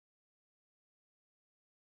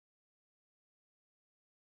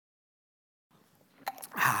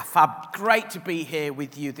Fab. Great to be here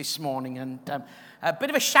with you this morning. And a bit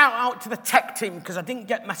of a shout out to the tech team because I didn't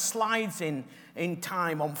get my slides in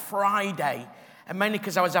time on Friday. And mainly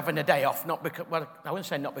because I was having a day off. Not because, well, I wouldn't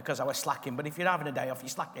say not because I was slacking, but if you're having a day off, you're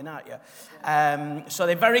slacking, aren't you? So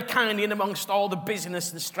they very kindly, in amongst all the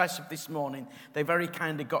busyness and stress of this morning, they very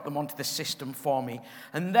kindly got them onto the system for me.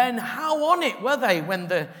 And then how on it were they when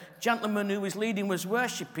the gentleman who was leading was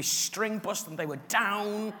worship, his string bust and they were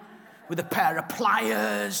down with a pair of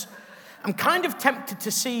pliers. I'm kind of tempted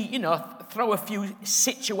to see, throw a few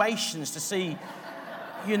situations to see,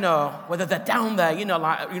 whether they're down there,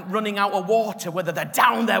 like running out of water, whether they're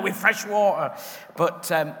down there with fresh water.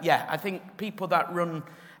 But, I think people that run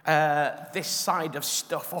this side of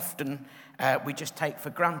stuff often we just take for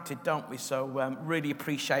granted, don't we? So really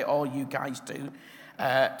appreciate all you guys do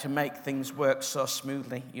to make things work so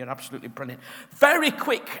smoothly. You're absolutely brilliant. Very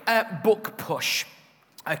quick book push.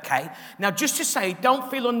 Okay, now just to say,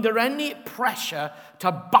 don't feel under any pressure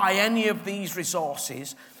to buy any of these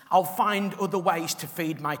resources. I'll find other ways to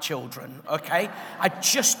feed my children, okay? I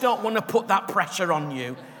just don't want to put that pressure on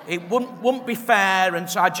you. It wouldn't be fair, and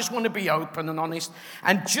so I just want to be open and honest.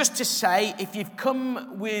 And just to say, if you've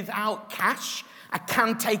come without cash, I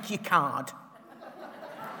can take your card.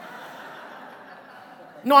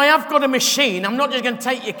 No, I have got a machine. I'm not just going to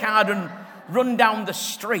take your card and run down the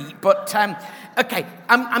street, but okay.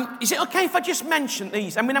 Is it okay if I just mention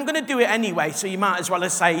these? I mean, I'm going to do it anyway, so you might as well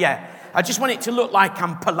say, yeah. I just want it to look like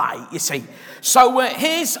I'm polite, you see. So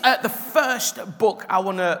here's the first book I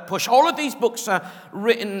want to push. All of these books are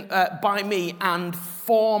written by me and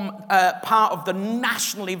form part of the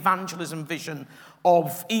national evangelism vision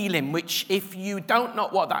of Elim, which if you don't know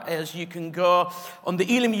what that is, you can go on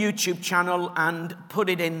the Elim YouTube channel and put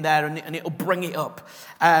it in there and it'll bring it up.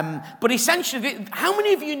 But essentially, how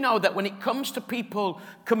many of you know that when it comes to people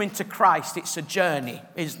coming to Christ, it's a journey,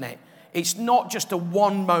 isn't it? It's not just a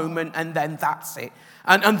one moment and then that's it.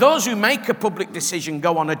 And those who make a public decision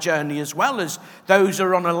go on a journey as well as those who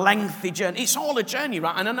are on a lengthy journey. It's all a journey,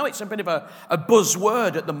 right? And I know it's a bit of a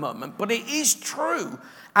buzzword at the moment, but it is true.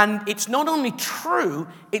 And it's not only true,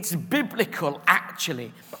 it's biblical,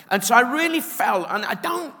 actually. And so I really felt, and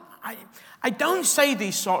I don't say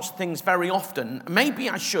these sorts of things very often. Maybe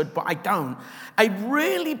I should, but I don't. I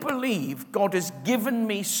really believe God has given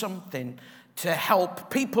me something to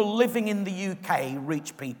help people living in the UK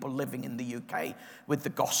reach people living in the UK with the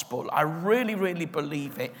gospel. I really, really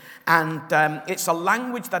believe it. And it's a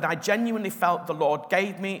language that I genuinely felt the Lord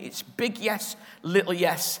gave me. It's big yes, little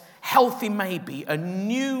yes, healthy maybe, a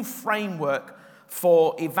new framework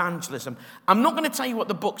for evangelism. I'm not going to tell you what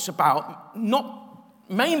the book's about, not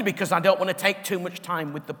mainly because I don't want to take too much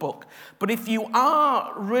time with the book. But if you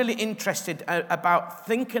are really interested about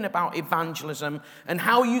thinking about evangelism and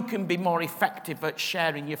how you can be more effective at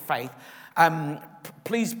sharing your faith,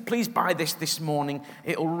 please buy this morning.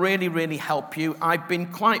 It'll really, really help you. I've been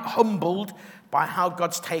quite humbled by how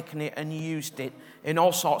God's taken it and used it in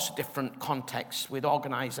all sorts of different contexts with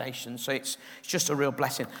organizations. So it's just a real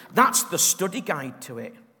blessing. That's the study guide to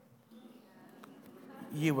it.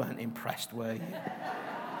 You weren't impressed, were you?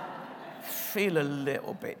 Feel a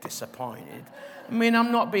little bit disappointed. I mean,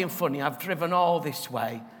 I'm not being funny. I've driven all this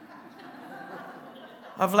way.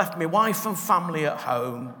 I've left my wife and family at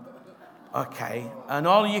home. Okay. And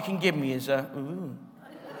all you can give me is a, ooh.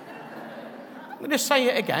 I'm going to say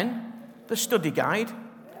it again. The study guide.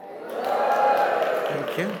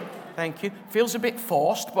 Thank you. Thank you. Feels a bit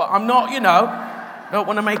forced, but I'm not, don't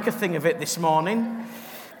want to make a thing of it this morning.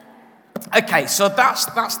 Okay, so that's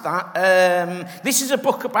that. This is a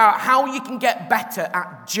book about how you can get better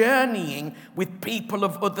at journeying with people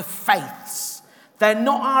of other faiths. They're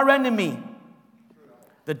not our enemy.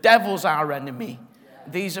 The devil's our enemy.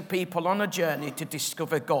 These are people on a journey to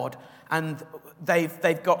discover God, and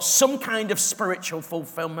they've got some kind of spiritual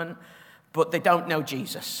fulfillment, but they don't know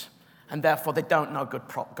Jesus, and therefore they don't know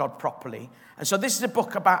God properly. And so this is a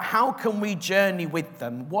book about how can we journey with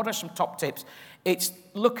them. What are some top tips? It's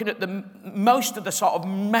looking at most of the sort of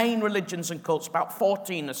main religions and cults, about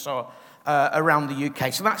 14 or so around the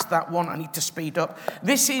UK. So that's that one. I need to speed up.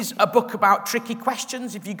 This is a book about tricky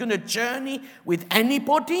questions. If you're going to journey with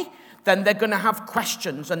anybody, then they're going to have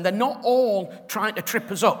questions, and they're not all trying to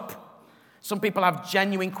trip us up. Some people have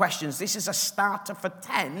genuine questions. This is a starter for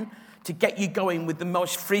 10 to get you going with the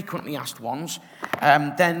most frequently asked ones.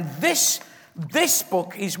 Then this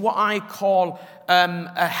book is what I call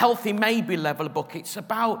a healthy maybe level book. It's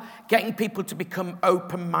about getting people to become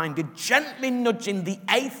open-minded, gently nudging the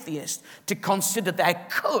atheist to consider there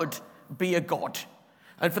could be a God.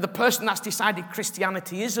 And for the person that's decided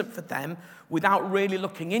Christianity isn't for them, without really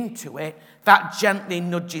looking into it, that gently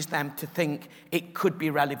nudges them to think it could be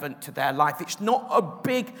relevant to their life. It's not a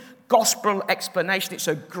big gospel explanation. It's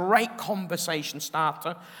a great conversation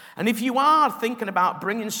starter. And if you are thinking about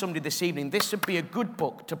bringing somebody this evening, this would be a good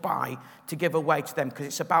book to buy to give away to them, because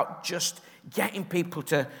it's about just getting people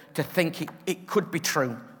to think it could be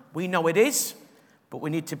true. We know it is, but we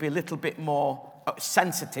need to be a little bit more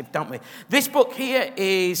sensitive, don't we? This book here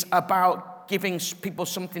is about giving people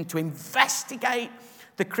something to investigate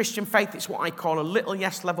the Christian faith. It's what I call a little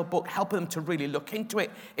yes level book, helping them to really look into it.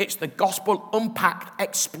 It's the gospel unpacked,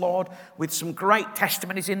 explored, with some great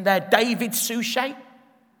testimonies in there. David Suchet,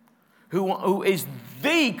 who is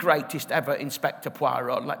the greatest ever Inspector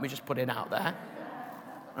Poirot, let me just put it out there.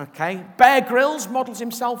 Okay, Bear Grylls models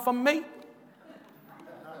himself on me.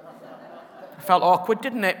 Felt awkward,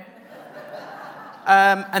 didn't it?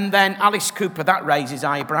 And then Alice Cooper, that raises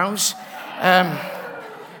eyebrows.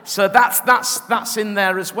 So that's in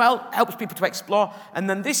there as well. Helps people to explore. And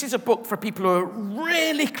then this is a book for people who are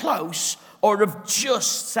really close or have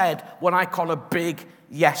just said what I call a big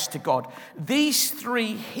yes to God. These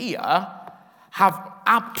three here have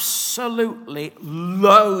absolutely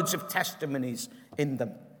loads of testimonies in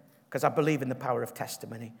them, because I believe in the power of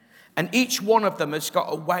testimony. And each one of them has got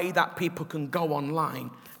a way that people can go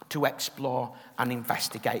online to explore and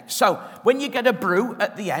investigate. So when you get a brew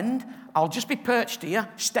at the end, I'll just be perched here,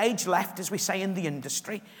 stage left, as we say in the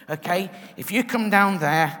industry, okay? If you come down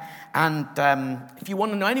there and if you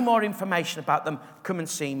want to know any more information about them, come and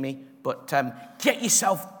see me. But get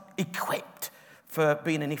yourself equipped for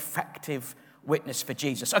being an effective witness for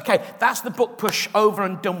Jesus. Okay, that's the book push over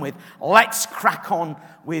and done with. Let's crack on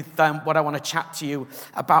with what I want to chat to you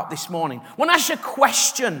about this morning. I want to ask you a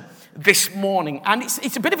question this morning, and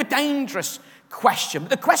it's a bit of a dangerous question.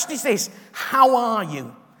 But the question is this: how are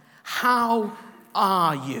you? How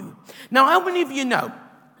are you? Now, how many of you know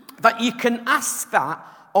that you can ask that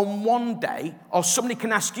on one day, or somebody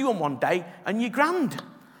can ask you on one day, and you're grand?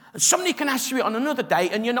 And somebody can ask you it on another day,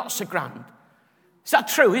 and you're not so grand. Is that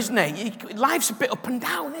true, isn't it? Life's a bit up and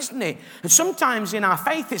down, isn't it? And sometimes in our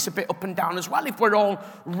faith, it's a bit up and down as well, if we're all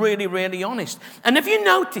really, really honest. And have you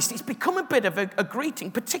noticed it's become a bit of a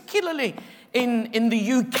greeting, particularly in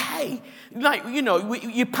the UK? Like, you know,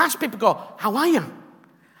 you pass people go, how are you?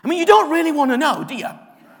 I mean, you don't really want to know, do you?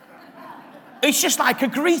 It's just like a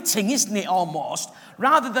greeting, isn't it, almost,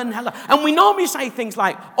 rather than hello. And we normally say things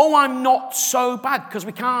like, oh, I'm not so bad, because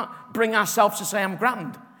we can't bring ourselves to say I'm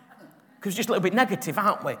grand. Because we're just a little bit negative,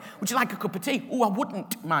 aren't we? Would you like a cup of tea? Oh, I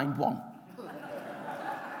wouldn't mind one.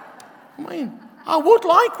 I mean, I would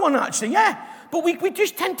like one, actually, yeah. But we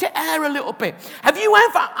just tend to err a little bit. Have you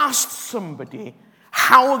ever asked somebody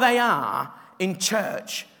how they are in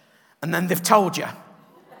church, and then they've told you?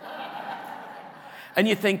 And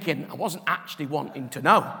you're thinking, I wasn't actually wanting to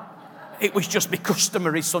know. It was just my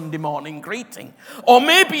customary Sunday morning greeting. Or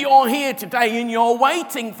maybe you're here today and you're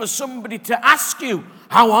waiting for somebody to ask you,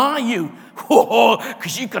 how are you?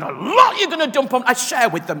 Because you've got a lot you're going to dump on. Share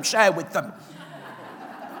with them.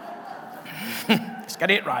 Let's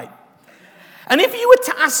get it right. And if you were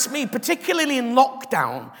to ask me, particularly in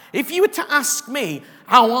lockdown, if you were to ask me,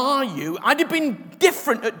 how are you? I'd have been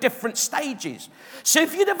different at different stages. So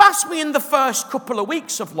if you'd have asked me in the first couple of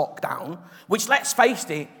weeks of lockdown, which, let's face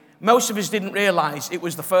it, most of us didn't realise it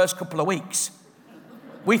was the first couple of weeks.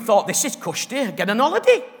 We thought, this is cushy, get an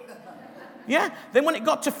holiday. Yeah. Then when it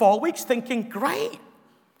got to 4 weeks, thinking, great,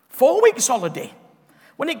 4 weeks holiday.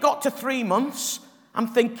 When it got to 3 months, I'm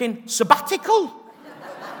thinking, sabbatical.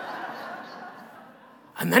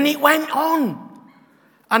 And then it went on.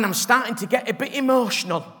 And I'm starting to get a bit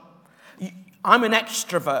emotional. I'm an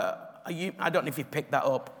extrovert. I don't know if you've picked that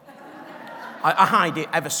up. I hide it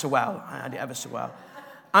ever so well.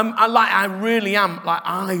 I really am. Like,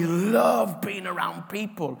 I love being around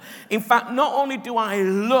people. In fact, not only do I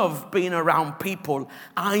love being around people,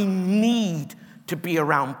 I need to be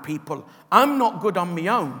around people. I'm not good on my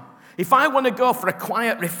own. If I want to go for a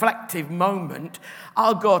quiet, reflective moment,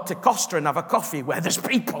 I'll go to Costa and have a coffee where there's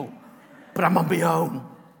people. But I'm on my own.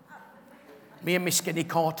 Me and my skinny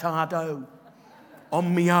cortado.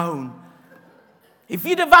 On my own. If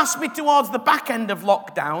you'd have asked me towards the back end of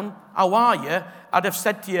lockdown, how are you? I'd have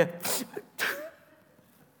said to you,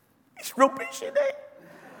 it's rubbish, isn't it?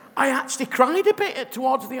 I actually cried a bit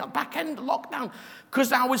towards the back end of lockdown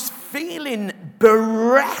because I was feeling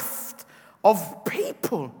bereft of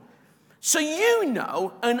people. So you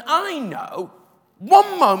know, and I know,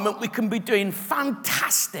 one moment we can be doing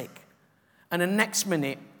fantastic, and the next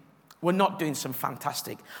minute we're not doing some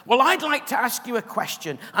fantastic. Well, I'd like to ask you a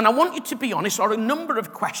question, and I want you to be honest, or a number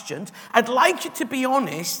of questions. I'd like you to be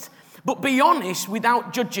honest, but be honest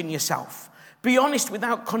without judging yourself. Be honest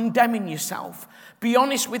without condemning yourself. Be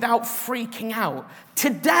honest without freaking out.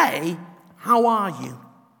 Today, how are you?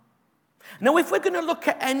 Now, if we're going to look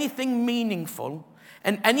at anything meaningful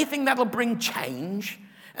and anything that'll bring change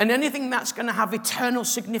and anything that's going to have eternal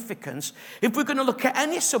significance, if we're going to look at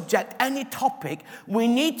any subject, any topic, we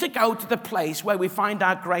need to go to the place where we find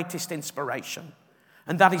our greatest inspiration,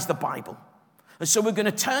 and that is the Bible. And so we're going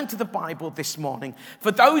to turn to the Bible this morning. For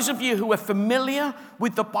those of you who are familiar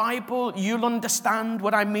with the Bible, you'll understand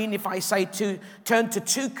what I mean if I say to turn to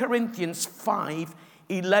 2 Corinthians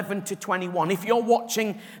 5:11 to 21. If you're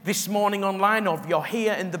watching this morning online, or if you're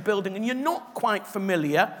here in the building and you're not quite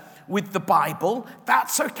familiar with the Bible,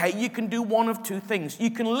 that's okay. You can do one of two things. You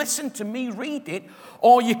can listen to me read it,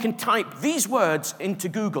 or you can type these words into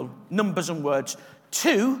Google, numbers and words.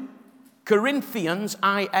 2 Corinthians,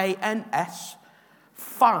 IANS,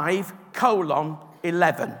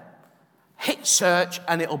 5:11. Hit search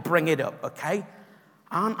and it'll bring it up, okay?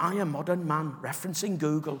 Aren't I a modern man referencing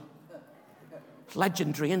Google? It's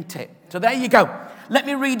legendary, isn't it? So there you go. Let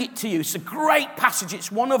me read it to you. It's a great passage.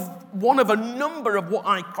 It's one of a number of what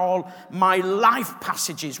I call my life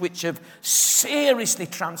passages, which have seriously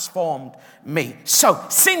transformed me. So,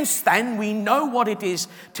 since then, we know what it is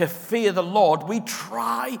to fear the Lord. We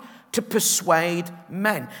try to persuade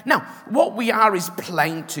men. Now, what we are is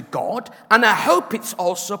plain to God, and I hope it's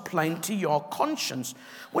also plain to your conscience.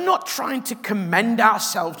 We're not trying to commend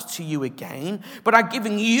ourselves to you again, but are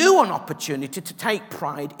giving you an opportunity to take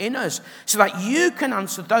pride in us, so that you can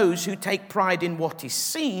answer those who take pride in what is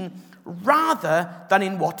seen rather than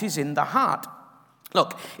in what is in the heart.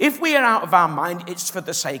 Look, if we are out of our mind, it's for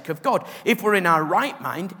the sake of God. If we're in our right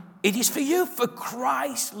mind, it is for you, for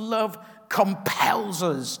Christ's love compels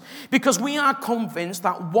us, because we are convinced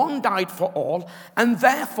that one died for all, and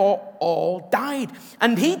therefore all died.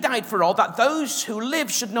 And he died for all, that those who live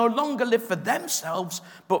should no longer live for themselves,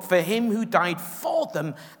 but for him who died for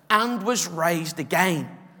them and was raised again.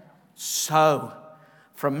 So,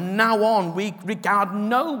 from now on, we regard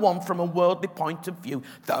no one from a worldly point of view.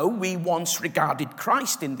 Though we once regarded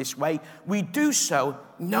Christ in this way, we do so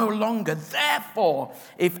no longer. Therefore,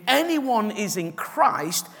 if anyone is in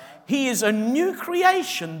Christ, he is a new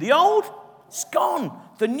creation. The old, it's gone.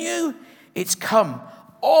 The new, it's come.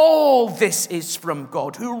 All this is from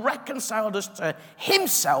God, who reconciled us to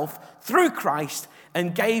himself through Christ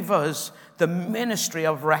and gave us the ministry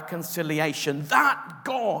of reconciliation. That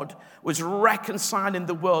God was reconciling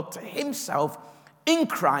the world to himself in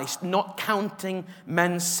Christ, not counting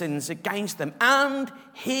men's sins against them. And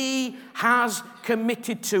he has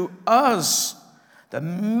committed to us the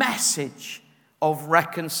message of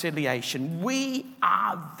reconciliation. We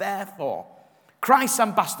are therefore Christ's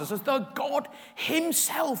ambassadors, as though God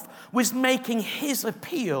himself was making his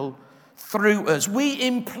appeal through us. We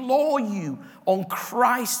implore you on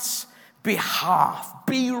Christ's behalf,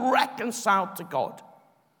 be reconciled to God.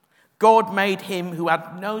 God made him who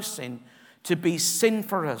had no sin to be sin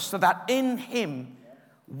for us, so that in him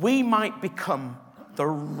we might become the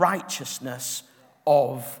righteousness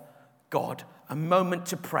of God. A moment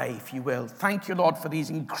to pray, if you will. Thank you, Lord, for these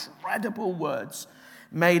incredible words.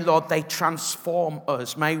 May, Lord, they transform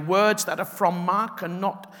us. May words that are from Mark and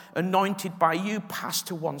not anointed by you pass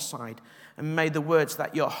to one side. And may the words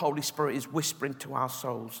that your Holy Spirit is whispering to our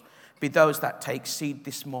souls be those that take seed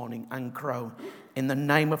this morning and grow in the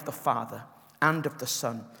name of the Father and of the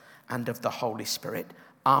Son and of the Holy Spirit.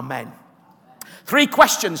 Amen. 3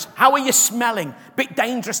 questions. How are you smelling? Bit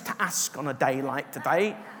dangerous to ask on a day like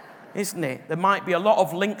today, isn't it? There might be a lot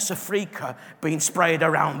of Lynx Africa being sprayed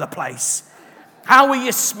around the place. How are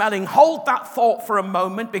you smelling? Hold that thought for a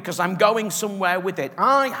moment, because I'm going somewhere with it.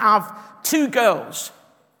 I have 2 girls.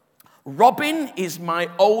 Robin is my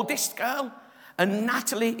oldest girl, and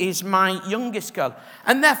Natalie is my youngest girl.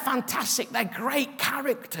 And they're fantastic. They're great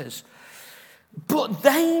characters. But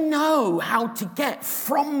they know how to get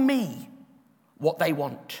from me what they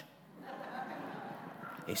want.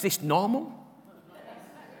 Is this normal?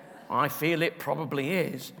 I feel it probably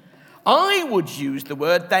is. I would use the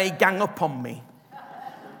word they gang up on me.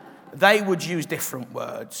 They would use different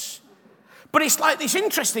words. But it's like this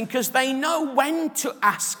interesting, because they know when to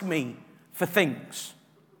ask me for things.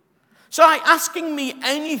 So asking me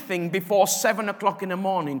anything before 7 o'clock in the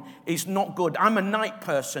morning is not good. I'm a night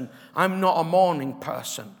person. I'm not a morning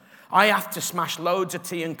person. I have to smash loads of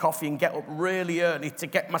tea and coffee and get up really early to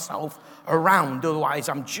get myself around. Otherwise,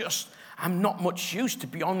 I'm not much use, to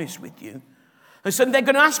be honest with you. And so they're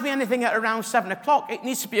going to ask me anything at around 7 o'clock. It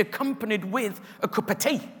needs to be accompanied with a cup of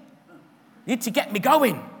tea. You need to get me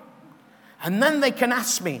going. And then they can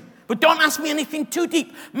ask me. But don't ask me anything too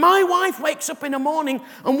deep. My wife wakes up in the morning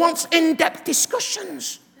and wants in-depth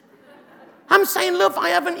discussions. I'm saying, love, I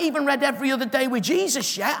haven't even read Every Other Day with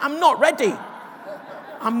Jesus yet. I'm not ready.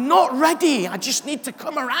 I'm not ready. I just need to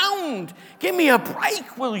come around. Give me a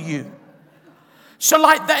break, will you? So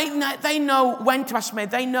like they know when to ask me.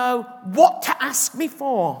 They know what to ask me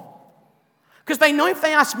for. Because they know if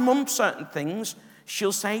they ask Mum certain things,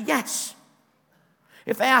 she'll say yes.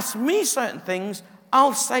 If they ask me certain things,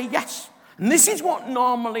 I'll say yes. And this is what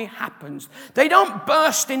normally happens. They don't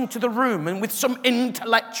burst into the room and with some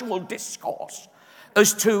intellectual discourse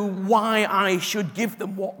as to why I should give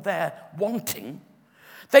them what they're wanting.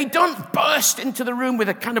 They don't burst into the room with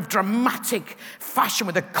a kind of dramatic fashion,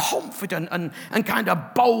 with a confident and kind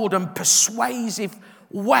of bold and persuasive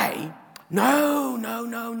way.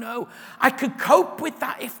 No. I could cope with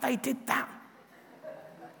that if they did that.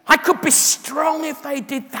 I could be strong if they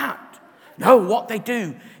did that. No, what they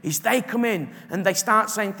do is they come in and they start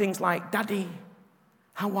saying things like, Daddy,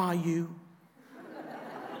 how are you?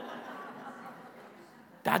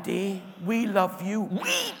 Daddy, we love you.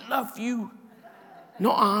 We love you.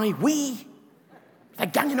 Not I, we. They're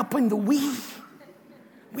ganging up in the we.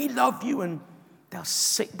 We love you. And they'll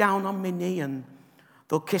sit down on my knee and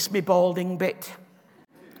they'll kiss me balding bit.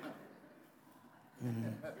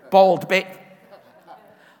 Bald bit.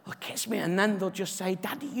 They'll kiss me and then they'll just say,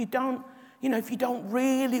 Daddy, if you don't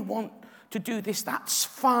really want to do this, that's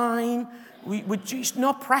fine. We just,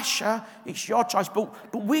 no pressure. It's your choice.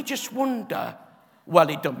 But we just wonder, well,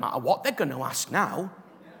 it doesn't matter what they're going to ask now.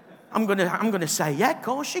 I'm going to say, yeah, of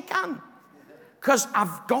course you can. Because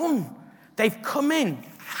I've gone. They've come in.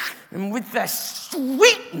 And with their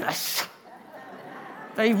sweetness,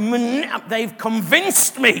 they've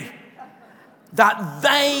convinced me that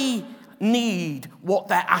they need what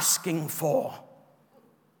they're asking for.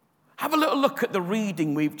 Have a little look at the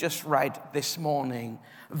reading we've just read this morning.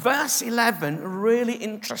 Verse 11, really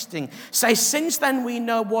interesting. Says, since then we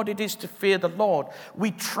know what it is to fear the Lord.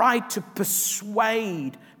 We tried to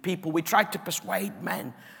persuade people. We tried to persuade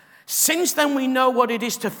men. Since then we know what it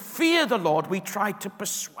is to fear the Lord. We tried to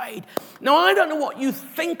persuade. Now, I don't know what you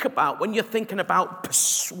think about when you're thinking about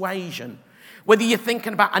persuasion. Whether you're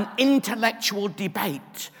thinking about an intellectual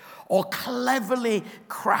debate or cleverly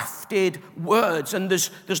crafted words. And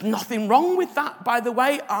there's nothing wrong with that, by the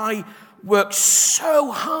way. I work so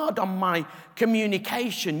hard on my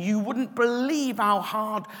communication. You wouldn't believe how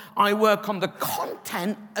hard I work on the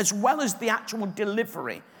content as well as the actual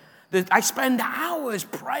delivery. I spend hours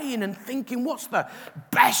praying and thinking, what's the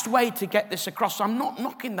best way to get this across? I'm not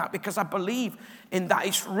knocking that because I believe in that.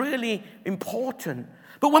 It's really important.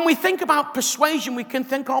 But when we think about persuasion, we can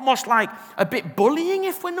think almost like a bit bullying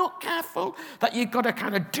if we're not careful. That you've got to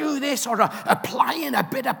kind of do this or applying a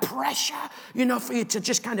bit of pressure, for you to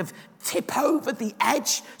just kind of tip over the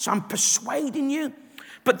edge. So I'm persuading you.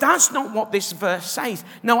 But that's not what this verse says.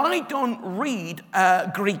 Now, I don't read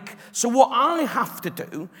Greek. So what I have to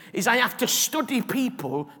do is I have to study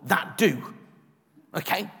people that do.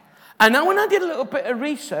 Okay? And now when I did a little bit of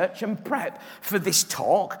research and prep for this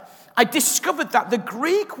talk, I discovered that the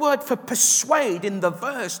Greek word for persuade in the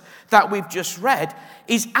verse that we've just read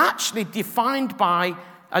is actually defined by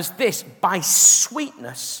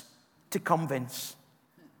sweetness to convince.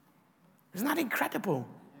 Isn't that incredible?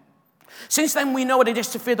 Since then we know what it is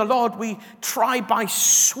to fear the Lord, we try by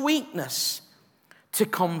sweetness to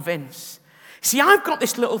convince. See, I've got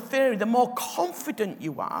this little theory. The more confident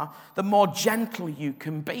you are, the more gentle you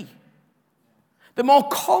can be. The more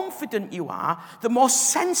confident you are, the more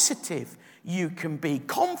sensitive you can be.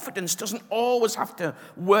 Confidence doesn't always have to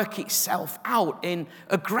work itself out in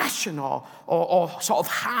aggression or sort of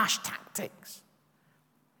harsh tactics.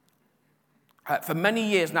 For many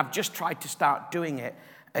years, and I've just tried to start doing it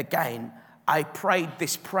again, I prayed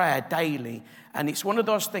this prayer daily. And it's one of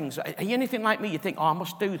those things, are you anything like me? You think, I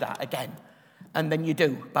must do that again. And then you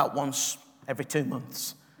do, about once every 2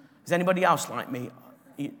 months. Is anybody else like me?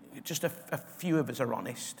 Just a few of us are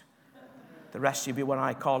honest. The rest of you what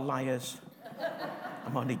I call liars.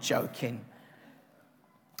 I'm only joking.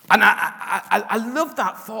 And I love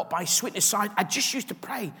that thought by sweetness. So I just used to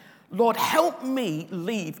pray, Lord, help me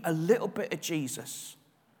leave a little bit of Jesus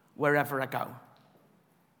wherever I go.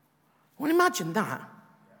 Well, imagine that.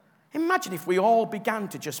 Imagine if we all began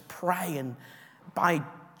to just pray and by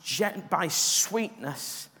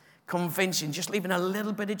sweetness, convincing, just leaving a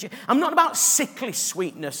little bit of Jesus. I'm not about sickly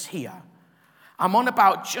sweetness here. I'm on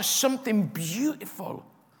about just something beautiful.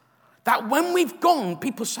 That when we've gone,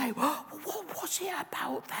 people say, oh, what was it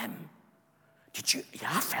about them? Did you?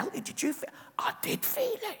 Yeah, I felt it. Did you feel? I did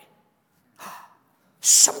feel it.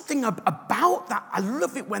 Something about that. I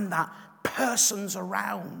love it when that person's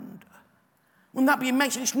around. Wouldn't that be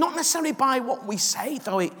amazing? It's not necessarily by what we say,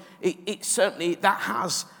 though it certainly, that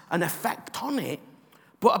has an effect on it.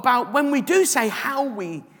 But about when we do say how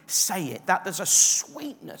we say it, that there's a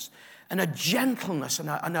sweetness and a gentleness and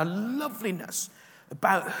a loveliness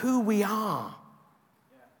about who we are.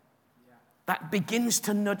 That begins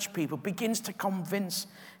to nudge people, begins to convince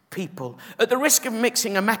people. At the risk of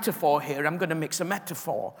mixing a metaphor here, I'm going to mix a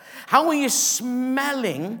metaphor. How are you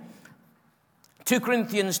smelling 2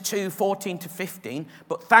 Corinthians 2, 14 to 15,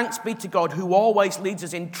 but thanks be to God who always leads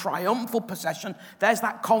us in triumphal procession. There's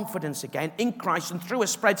that confidence again in Christ, and through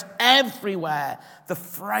us spreads everywhere the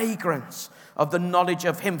fragrance of the knowledge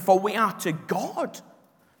of him. For we are to God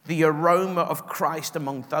the aroma of Christ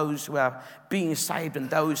among those who are being saved and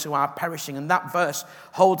those who are perishing. And that verse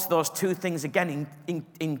holds those two things again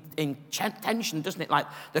in tension, doesn't it? Like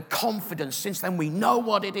the confidence, since then we know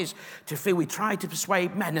what it is to feel we try to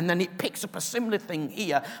persuade men. And then it picks up a similar thing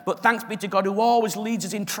here. But thanks be to God who always leads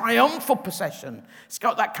us in triumphal procession. It's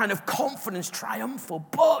got that kind of confidence, triumphal,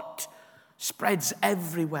 but spreads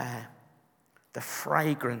everywhere the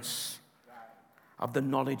fragrance of the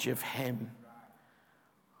knowledge of him.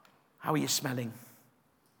 How are you smelling?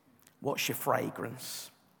 What's your fragrance?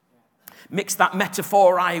 Mix that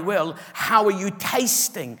metaphor, I will. How are you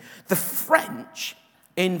tasting? The French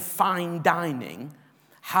in fine dining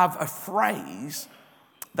have a phrase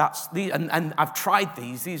that's and I've tried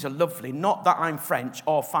these. These are lovely. Not that I'm French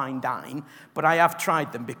or fine dine, but I have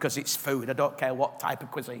tried them because it's food. I don't care what type of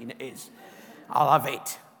cuisine it is. I'll have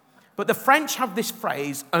it. But the French have this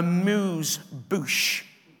phrase, amuse-bouche.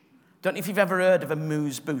 Don't know if you've ever heard of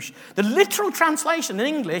amuse-bouche. The literal translation in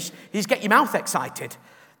English is get your mouth excited.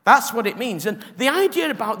 That's what it means. And the idea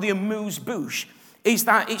about the amuse-bouche is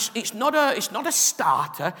that it's not a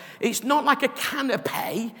starter. It's not like a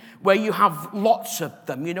canapé where you have lots of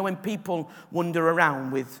them. You know, when people wander around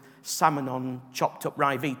with salmon on chopped up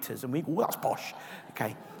Ryvitas and we go, oh, that's posh.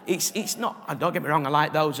 Okay. It's not, and don't get me wrong, I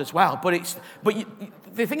like those as well. But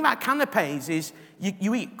the thing about canapés is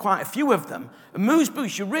you eat quite a few of them.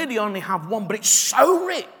 Amuse-bouche, you really only have one, but it's so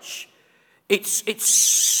rich. It's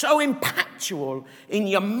so impactful in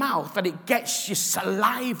your mouth that it gets your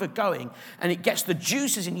saliva going and it gets the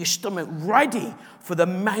juices in your stomach ready for the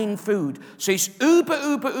main food. So it's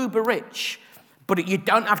uber rich, but you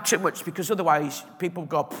don't have too much because otherwise people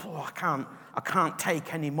go, I can't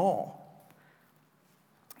take any more.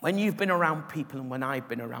 When you've been around people and when I've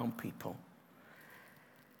been around people,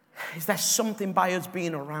 is there something by us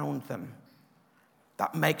being around them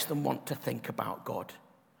that makes them want to think about God?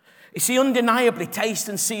 You see, undeniably, taste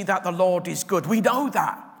and see that the Lord is good. We know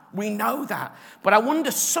that. We know that. But I wonder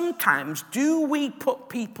sometimes, do we put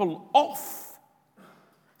people off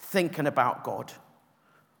thinking about God?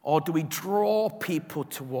 Or do we draw people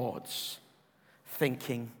towards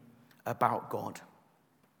thinking about God?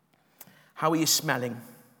 How are you smelling?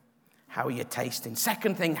 How are you tasting?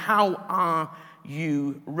 Second thing, how are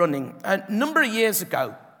you running? A number of years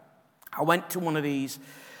ago, I went to one of these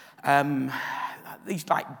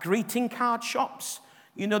like greeting card shops.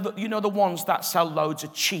 You know the ones that sell loads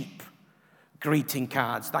of cheap greeting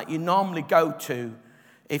cards that you normally go to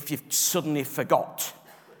if you've suddenly forgot,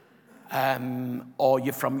 or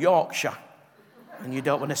you're from Yorkshire and you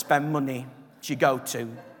don't want to spend money. You go to.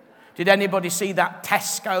 Did anybody see that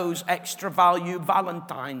Tesco's extra value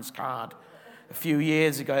Valentine's card a few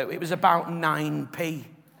years ago? It was about 9p.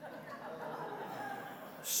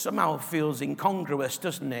 Somehow feels incongruous,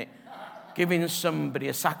 doesn't it? Giving somebody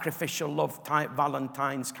a sacrificial love type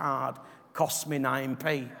Valentine's card costs me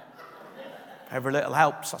 9p. Every little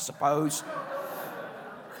helps, I suppose.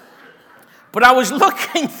 But I was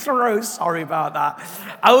looking through, sorry about that.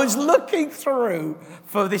 I was looking through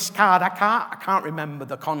for this card. I can't remember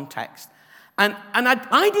the context. And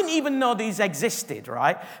I didn't even know these existed,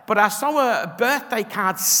 right? But I saw a birthday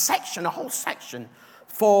card section, a whole section,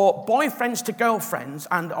 for boyfriends to girlfriends,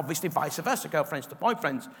 and obviously vice versa, girlfriends to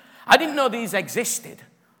boyfriends. I didn't know these existed.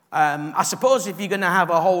 I suppose if you're going to have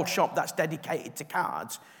a whole shop that's dedicated to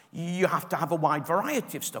cards, you have to have a wide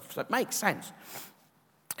variety of stuff, so it makes sense.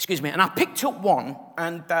 Excuse me, and I picked up one,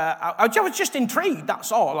 and I was just intrigued,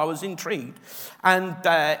 that's all, I was intrigued. And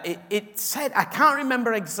it said, I can't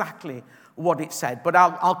remember exactly what it said, but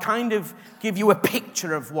I'll kind of give you a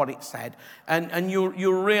picture of what it said, and you'll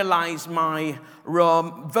realize my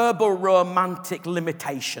verbal romantic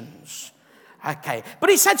limitations. Okay, but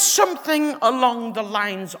it said something along the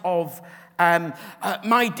lines of,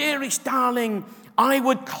 my dearest darling, I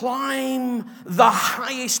would climb the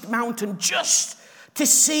highest mountain just to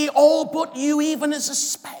see all but you, even as a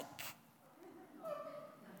speck.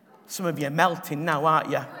 Some of you are melting now,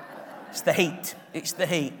 aren't you? It's the heat. It's the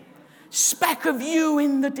heat. Speck of you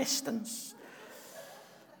in the distance.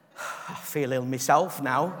 I feel ill myself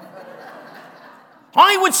now.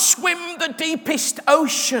 I would swim the deepest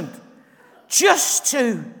ocean just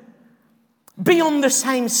to be on the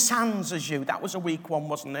same sands as you. That was a weak one,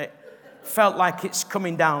 wasn't it? Felt like it's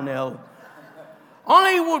coming downhill.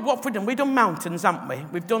 I would, what have we done? We've done mountains, haven't we?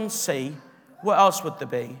 We've done sea. What else would there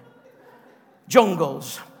be?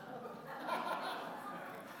 Jungles.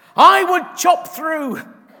 I would chop through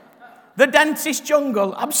the densest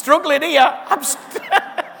jungle. I'm struggling here.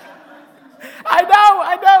 I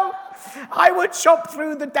know. I would chop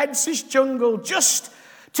through the densest jungle just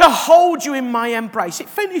to hold you in my embrace. It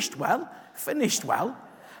finished well.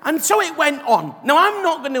 And so it went on. Now, I'm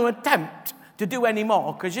not going to attempt to do any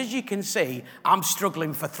more because, as you can see, I'm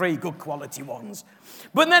struggling for 3 good quality ones.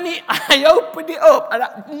 But then I opened it up,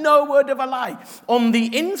 and no word of a lie. On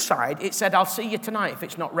the inside, it said, I'll see you tonight if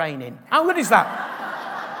it's not raining. How good is that?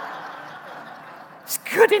 It's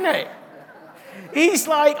good, isn't it? He's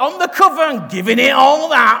like on the cover and giving it all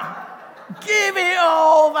that.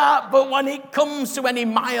 But when it comes to any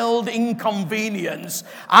mild inconvenience,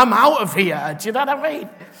 I'm out of here. Do you know what I mean?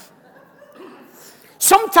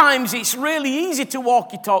 Sometimes it's really easy to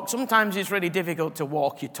walk your talk. Sometimes it's really difficult to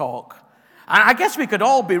walk your talk. And I guess we could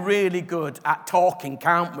all be really good at talking,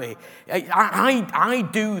 can't we? I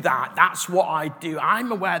do that. That's what I do.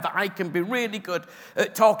 I'm aware that I can be really good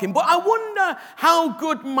at talking. But I wonder how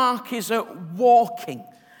good Mark is at walking.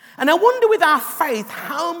 And I wonder with our faith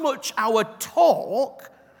how much our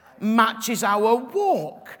talk matches our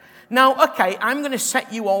walk. Now, okay, I'm going to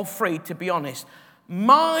set you all free, to be honest.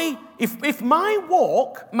 If my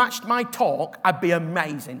walk matched my talk, I'd be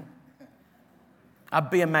amazing.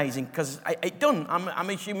 Because it doesn't. I'm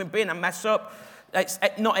a human being. I mess up. It's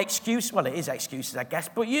not excuse. Well, it is excuses, I guess.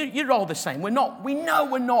 But you're all the same. We know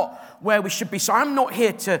we're not where we should be. So I'm not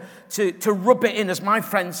here to rub it in. As my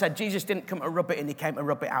friend said, Jesus didn't come to rub it in. He came to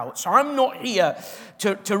rub it out. So I'm not here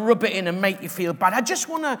to rub it in and make you feel bad. I just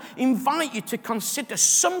want to invite you to consider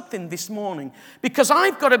something this morning. Because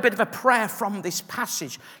I've got a bit of a prayer from this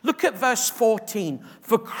passage. Look at verse 14.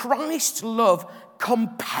 For Christ's love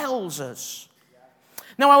compels us.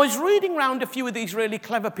 Now, I was reading around a few of these really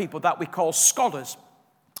clever people that we call scholars.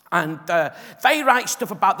 And they write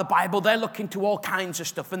stuff about the Bible. They're looking to all kinds of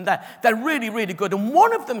stuff. And they're really, really good. And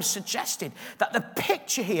one of them suggested that the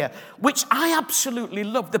picture here, which I absolutely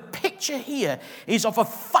love, the picture here is of a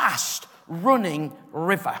fast-running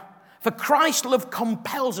river. For Christ's love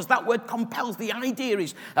compels us. That word compels, the idea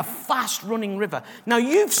is a fast-running river. Now,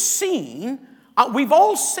 you've seen, we've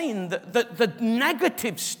all seen the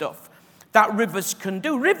negative stuff that rivers can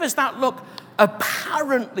do. Rivers that look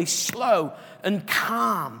apparently slow and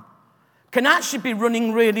calm can actually be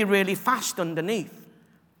running really, really fast underneath.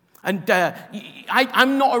 And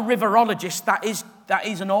I'm not a riverologist. That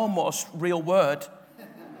is an almost real word.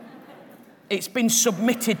 It's been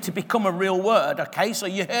submitted to become a real word, okay? So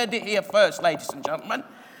you heard it here first, ladies and gentlemen.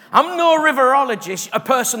 I'm no riverologist, a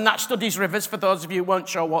person that studies rivers, for those of you who weren't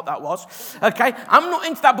sure what that was. Okay, I'm not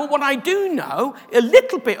into that, but what I do know, a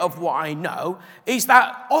little bit of what I know, is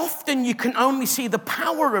that often you can only see the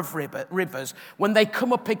power of rivers when they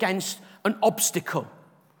come up against an obstacle.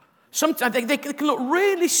 Sometimes they can look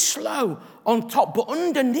really slow on top, but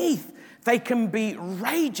underneath they can be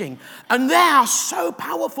raging. And they are so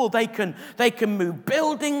powerful. They can move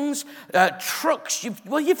buildings, trucks.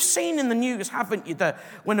 You've seen in the news, haven't you, that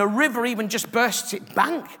when a river even just bursts its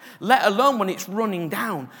bank, let alone when it's running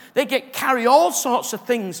down, they carry all sorts of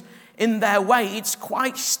things in their way. It's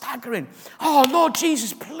quite staggering. Oh, Lord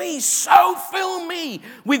Jesus, please so fill me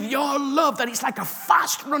with your love that it's like a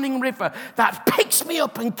fast-running river that picks me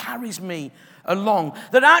up and carries me along.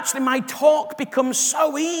 That actually my talk becomes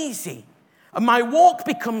so easy. And my walk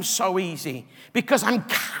becomes so easy because I'm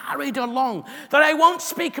carried along that I won't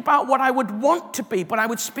speak about what I would want to be, but I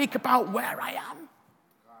would speak about where I am.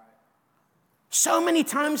 So many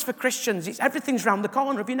times for Christians, everything's around the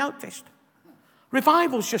corner. Have you noticed?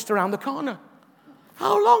 Revival's just around the corner.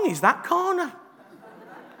 How long is that corner?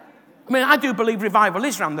 I mean, I do believe revival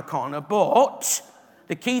is around the corner, but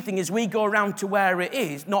the key thing is we go around to where it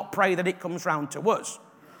is, not pray that it comes round to us.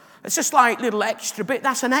 It's just like little extra bit.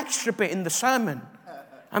 That's an extra bit in the sermon.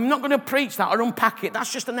 I'm not going to preach that or unpack it.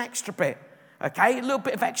 That's just an extra bit. Okay? A little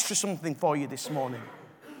bit of extra something for you this morning.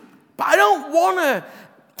 But I don't want to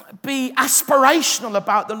be aspirational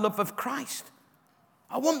about the love of Christ.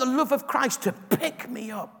 I want the love of Christ to pick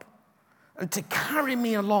me up and to carry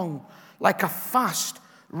me along like a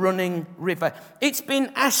fast-running river. It's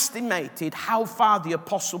been estimated how far the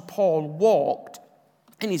Apostle Paul walked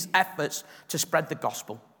in his efforts to spread the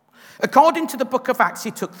gospel. According to the book of Acts,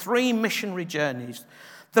 he took 3 missionary journeys.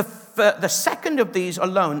 The second of these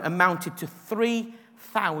alone amounted to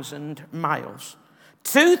 3,000 miles.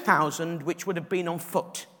 2,000 which would have been on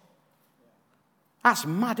foot. That's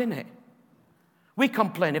mad, isn't it? We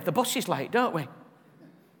complain if the bus is late, don't we?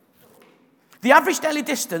 The average daily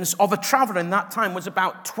distance of a traveller in that time was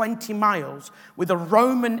about 20 miles, with a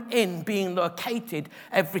Roman inn being located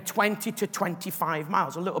every 20 to 25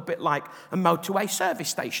 miles, a little bit like a motorway service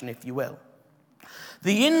station, if you will.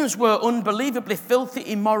 The inns were unbelievably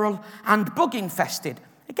filthy, immoral, and bug-infested.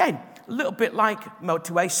 Again, a little bit like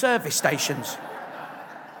motorway service stations.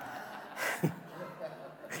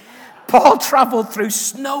 Paul travelled through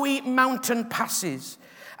snowy mountain passes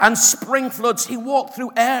and spring floods. He walked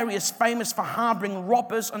through areas famous for harbouring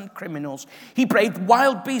robbers and criminals. He braved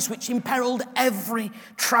wild beasts which imperiled every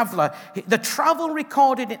traveller. The travel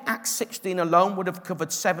recorded in Acts 16 alone would have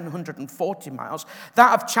covered 740 miles.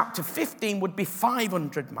 That of chapter 15 would be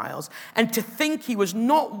 500 miles. And to think he was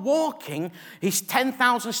not walking his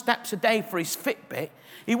 10,000 steps a day for his Fitbit.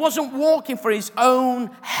 He wasn't walking for his own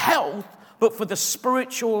health, but for the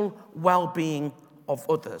spiritual well-being of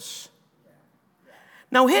others.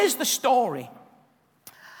 Now, here's the story.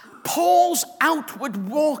 Paul's outward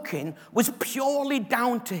walking was purely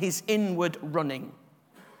down to his inward running.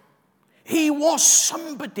 He was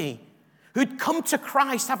somebody who'd come to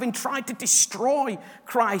Christ having tried to destroy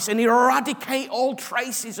Christ and eradicate all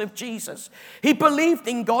traces of Jesus. He believed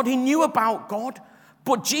in God. He knew about God.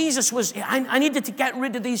 But Jesus was, I needed to get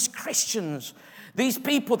rid of these Christians, these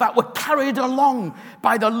people that were carried along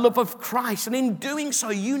by the love of Christ. And in doing so,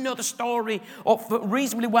 you know the story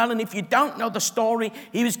reasonably well. And if you don't know the story,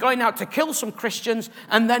 he was going out to kill some Christians,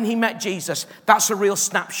 and then he met Jesus. That's a real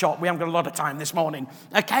snapshot. We haven't got a lot of time this morning,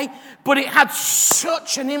 okay? But it had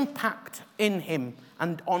such an impact in him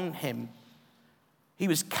and on him. He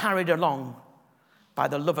was carried along by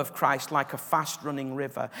the love of Christ like a fast-running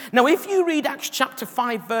river. Now, if you read Acts chapter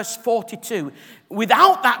 5, verse 42,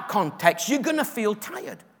 without that context, you're going to feel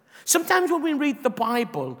tired. Sometimes when we read the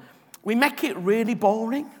Bible, we make it really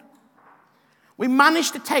boring. We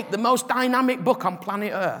manage to take the most dynamic book on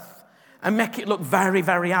planet Earth and make it look very,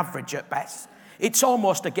 very average at best. It's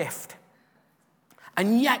almost a gift.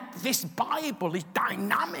 And yet, this Bible is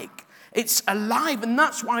dynamic. It's alive, and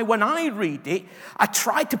that's why when I read it, I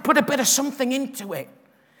try to put a bit of something into it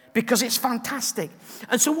because it's fantastic.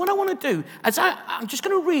 And so what I want to do is I'm just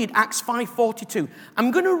going to read Acts 5:42.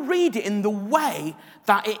 I'm going to read it in the way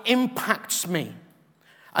that it impacts me.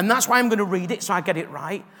 And that's why I'm going to read it so I get it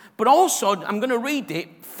right. But also, I'm going to read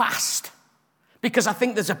it fast because I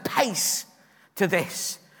think there's a pace to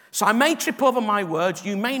this. So I may trip over my words.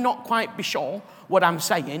 You may not quite be sure what I'm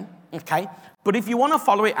saying, okay? But if you want to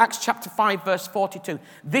follow it, Acts chapter 5, verse 42,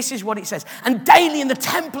 this is what it says. And daily in the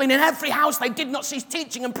temple and in every house, they did not cease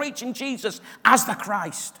teaching and preaching Jesus as the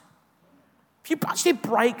Christ. If you actually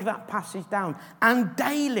break that passage down, and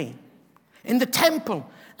daily in the temple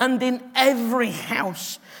and in every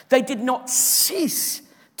house, they did not cease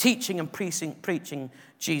teaching and preaching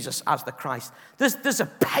Jesus as the Christ. There's a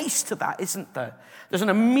pace to that, isn't there? There's an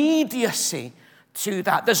immediacy to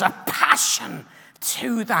that. There's a passion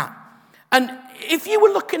to that. And if you were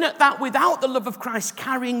looking at that without the love of Christ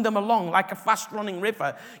carrying them along like a fast-running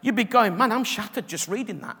river, you'd be going, man, I'm shattered just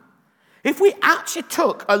reading that. If we actually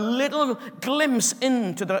took a little glimpse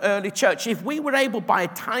into the early church, if we were able by a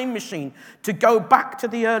time machine to go back to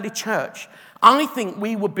the early church, I think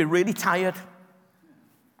we would be really tired.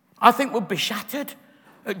 I think we'd be shattered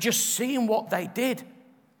at just seeing what they did.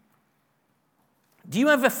 Do you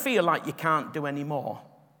ever feel like you can't do any more?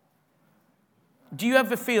 Do you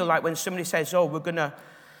ever feel like when somebody says, oh, we're going to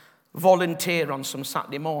volunteer on some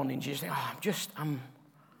Saturday mornings, you say, oh,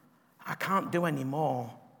 I can't do any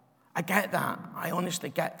more. I get that. I honestly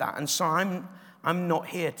get that. And so I'm not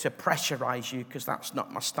here to pressurize you because that's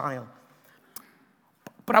not my style.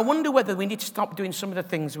 But I wonder whether we need to stop doing some of the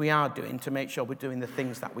things we are doing to make sure we're doing the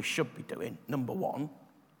things that we should be doing, number one.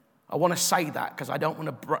 I want to say that because I don't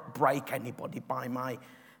want to break anybody by my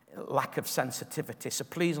lack of sensitivity. So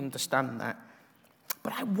please understand that.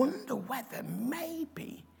 But I wonder whether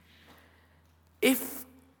maybe if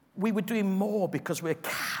we were doing more because we're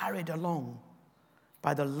carried along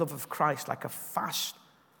by the love of Christ like a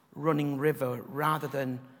fast-running river rather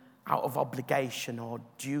than out of obligation or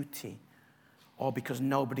duty or because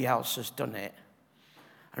nobody else has done it,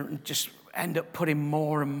 and just end up putting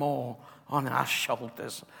more and more on our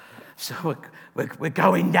shoulders. So we're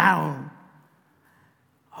going down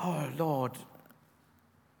Oh, Lord,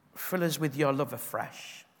 fill us with your love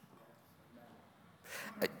afresh.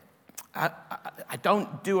 I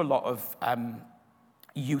don't do a lot of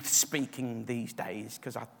youth speaking these days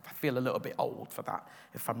because I feel a little bit old for that,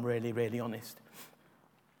 if I'm really, really honest.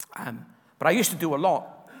 But I used to do a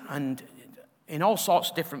lot, and in all sorts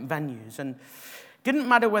of different venues. And it didn't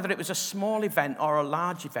matter whether it was a small event or a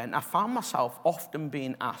large event. I found myself often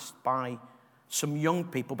being asked by some young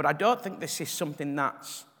people, but I don't think this is something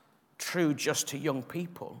that's true just to young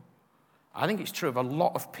people. I think it's true of a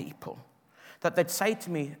lot of people, that they'd say to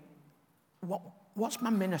me, what's my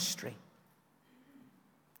ministry?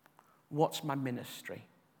 What's my ministry?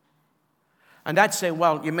 And I'd say,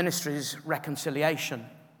 well, your ministry is reconciliation.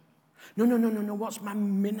 No, what's my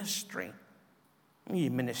ministry?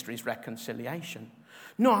 Your ministry is reconciliation.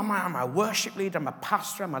 No, am I a worship leader? Am I a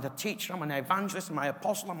pastor? Am I a teacher? Am I an evangelist? Am I an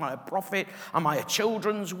apostle? Am I a prophet? Am I a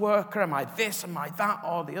children's worker? Am I this? Am I that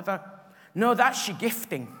or the other? No, that's your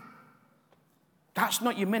gifting. That's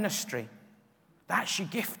not your ministry. That's your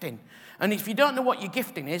gifting. And if you don't know what your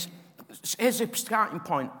gifting is, here's a starting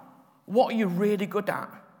point. What are you really good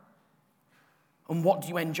at? And what do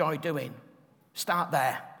you enjoy doing? Start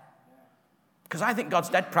there. Because I think God's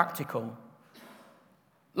dead practical.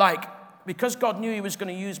 Like, because God knew he was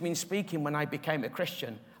going to use me in speaking when I became a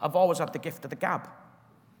Christian, I've always had the gift of the gab. Do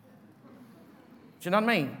you know what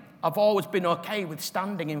I mean? I've always been okay with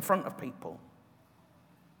standing in front of people.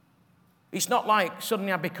 It's not like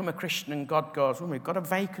suddenly I become a Christian and God goes, well, we've got a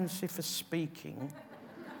vacancy for speaking,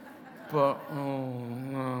 but, oh,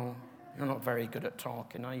 no, you're not very good at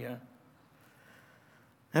talking, are you?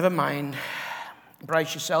 Never mind.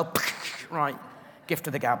 Brace yourself. Right, gift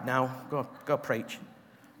of the gab now. Go preach.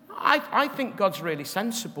 I think God's really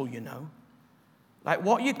sensible, you know. Like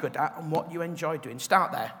what you're good at and what you enjoy doing.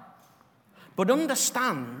 Start there. But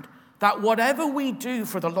understand that whatever we do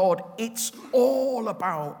for the Lord, it's all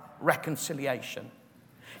about reconciliation.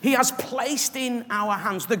 He has placed in our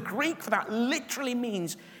hands. The Greek for that literally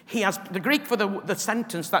means the Greek for the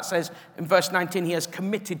sentence that says in verse 19, he has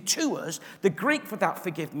committed to us. The Greek for that,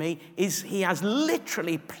 forgive me, is he has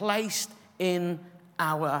literally placed in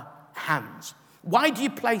our hands. Why do you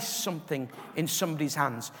place something in somebody's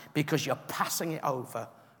hands? Because you're passing it over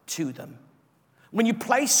to them. When you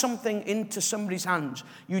place something into somebody's hands,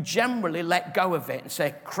 you generally let go of it and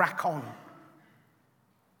say, crack on.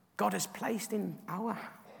 God has placed in our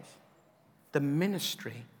hands the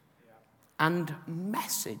ministry and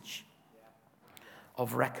message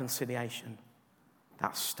of reconciliation.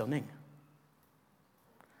 That's stunning.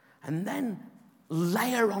 And then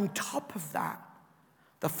layer on top of that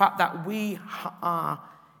the fact that we are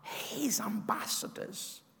his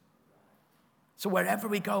ambassadors. So wherever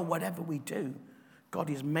we go, whatever we do, God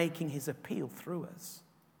is making his appeal through us.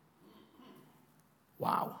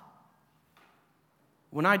 Wow.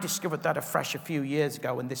 When I discovered that afresh a few years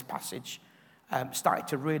ago, and this passage started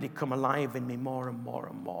to really come alive in me more and more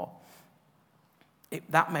and more,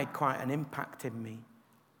 that made quite an impact in me.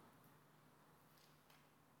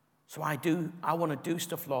 So I want to do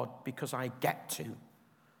stuff, Lord, because I get to,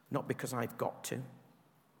 not because I've got to.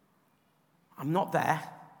 I'm not there.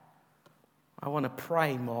 I want to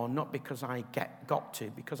pray more, not because I got to,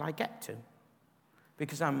 because I get to.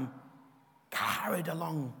 Because I'm carried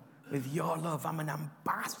along with your love. I'm an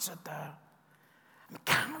ambassador. I'm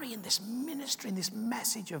carrying this ministry and this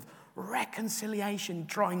message of reconciliation,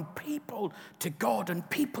 drawing people to God and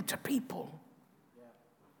people to people.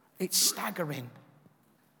 It's staggering.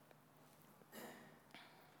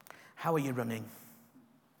 How are you running?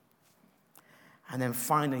 And then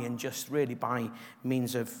finally, and just really by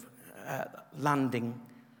means of landing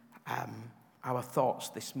our thoughts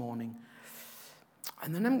this morning.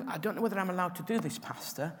 And then I don't know whether I'm allowed to do this,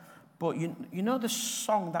 Pastor, but you know the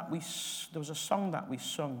song that there was a song that we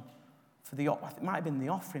sung for it might have been the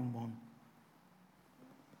offering one.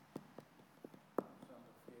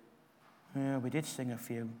 Yeah, we did sing a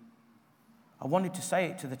few. I wanted to say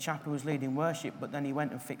it to the chap who was leading worship, but then he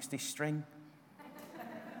went and fixed his string.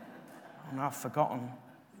 And I've forgotten.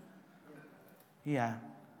 Yeah.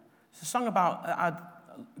 It's a song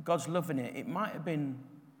about God's love in it. It might have been...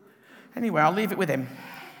 Anyway, I'll leave it with him.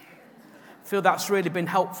 I feel that's really been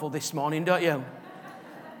helpful this morning, don't you?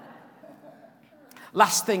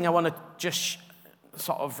 Last thing I want to just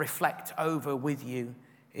sort of reflect over with you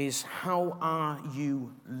is how are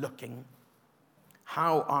you looking?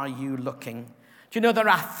 How are you looking? Do you know there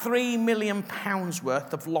are £3 million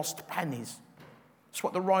worth of lost pennies? That's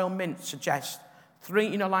what the Royal Mint suggests.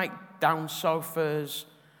 3, like down sofas,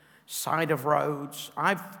 side of roads.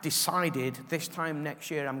 I've decided this time next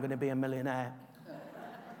year I'm going to be a millionaire.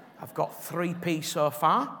 I've got 3p so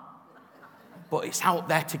far, but it's out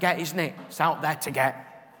there to get, isn't it? It's out there to get.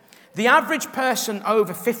 The average person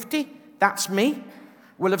over 50, that's me,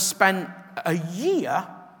 will have spent a year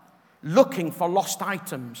looking for lost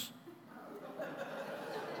items.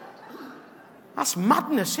 That's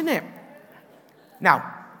madness, isn't it?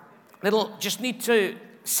 Now, just need to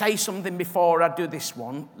say something before I do this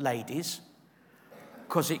one, ladies,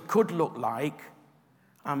 because it could look like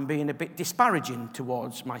I'm being a bit disparaging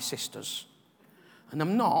towards my sisters. And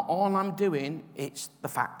I'm not. All I'm doing, it's the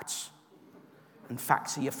facts. And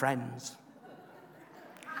facts are your friends.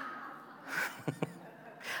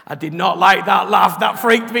 I did not like that laugh. That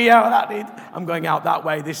freaked me out, that did. I'm going out that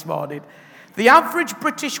way this morning. The average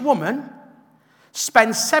British woman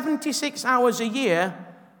spends 76 hours a year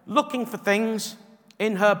looking for things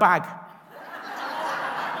in her bag.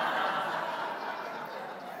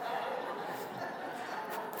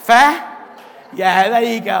 Fair? Yeah,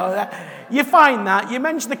 there you go. You find that. You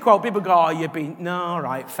mention the quote, people go, oh, you've been... No, all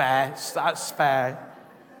right, fair. That's fair.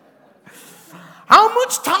 How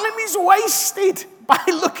much time is wasted by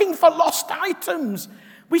looking for lost items?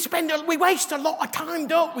 We waste a lot of time,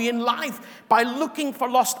 don't we, in life by looking for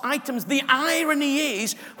lost items. The irony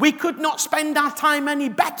is we could not spend our time any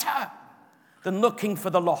better than looking for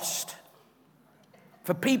the lost.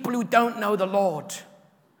 For people who don't know the Lord,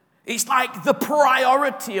 it's like the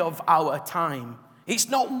priority of our time. It's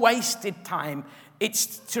not wasted time.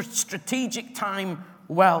 It's strategic time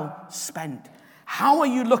well spent. How are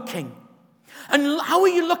you looking? And how are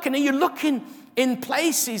you looking? Are you looking in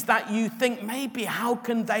places that you think maybe how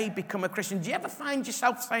can they become a Christian? Do you ever find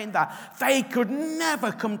yourself saying that? They could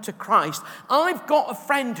never come to Christ. I've got a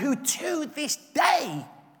friend who to this day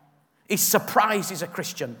is surprised he's a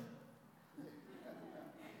Christian.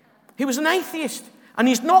 He was an atheist and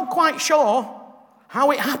he's not quite sure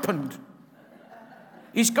how it happened.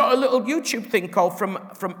 He's got a little YouTube thing called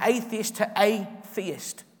From Atheist to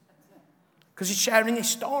Atheist because he's sharing his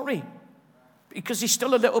story because he's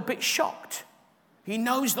still a little bit shocked. He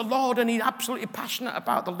knows the Lord and he's absolutely passionate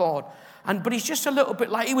about the Lord. But he's just a little bit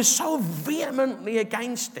like, he was so vehemently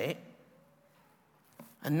against it.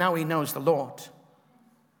 And now he knows the Lord.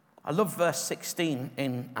 I love verse 16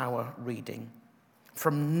 in our reading.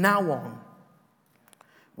 From now on,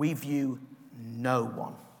 we view no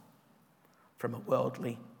one from a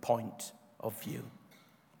worldly point of view.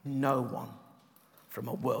 No one from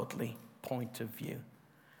a worldly point of view.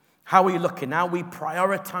 How are you looking? Are we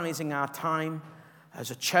prioritizing our time as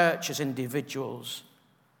a church, as individuals,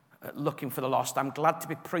 looking for the lost? I'm glad to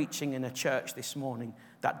be preaching in a church this morning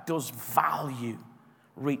that does value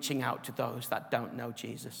reaching out to those that don't know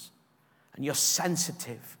Jesus. And you're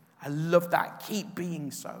sensitive. I love that. Keep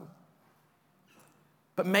being so.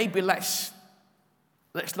 But maybe let's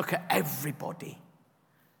look at everybody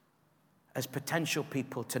as potential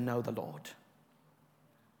people to know the Lord.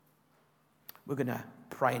 We're going to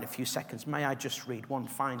pray in a few seconds. May I just read one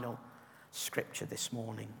final scripture this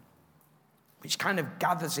morning, which kind of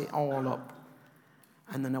gathers it all up.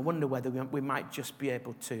 And then I wonder whether we might just be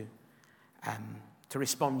able to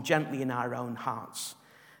respond gently in our own hearts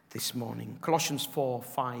this morning. Colossians 4,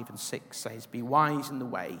 5 and 6 says, be wise in the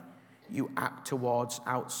way you act towards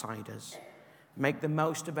outsiders. Make the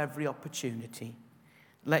most of every opportunity.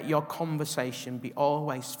 Let your conversation be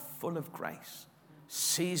always full of grace,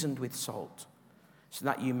 seasoned with salt, so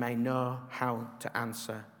that you may know how to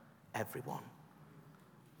answer everyone.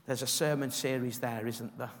 There's a sermon series there,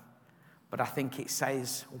 isn't there? But I think it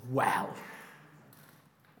says well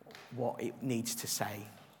what it needs to say.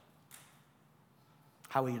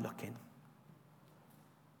 How are you looking?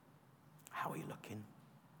 How are you looking?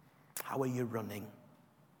 How are you running?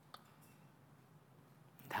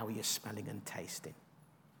 And how are you smelling and tasting?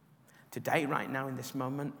 Today, right now, in this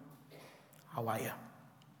moment, how are you?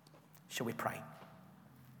 Shall we pray?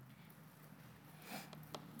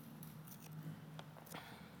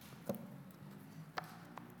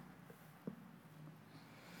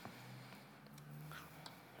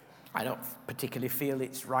 I don't particularly feel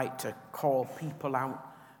it's right to call people out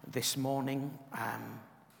this morning.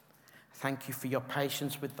 Thank you for your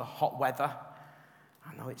patience with the hot weather.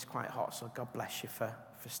 I know it's quite hot, so God bless you for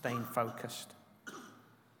staying focused.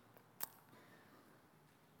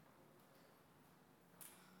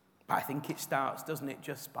 But I think it starts, doesn't it,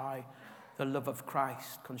 just by the love of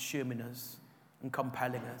Christ consuming us and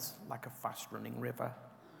compelling us like a fast-running river.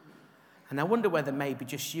 And I wonder whether maybe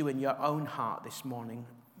just you in your own heart this morning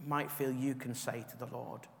might feel you can say to the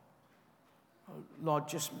Lord, oh, Lord,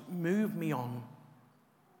 just move me on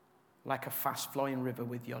like a fast-flowing river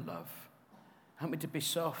with your love. Help me to be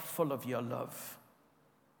so full of your love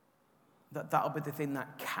that'll be the thing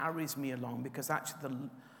that carries me along, because actually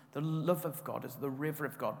the love of God, as the river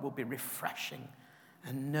of God, will be refreshing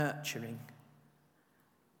and nurturing,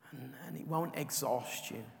 and it won't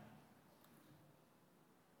exhaust you.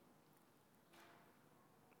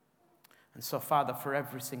 And so, Father, for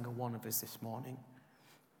every single one of us this morning,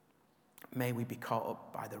 may we be caught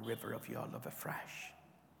up by the river of your love afresh.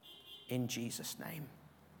 In Jesus' name,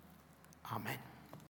 amen.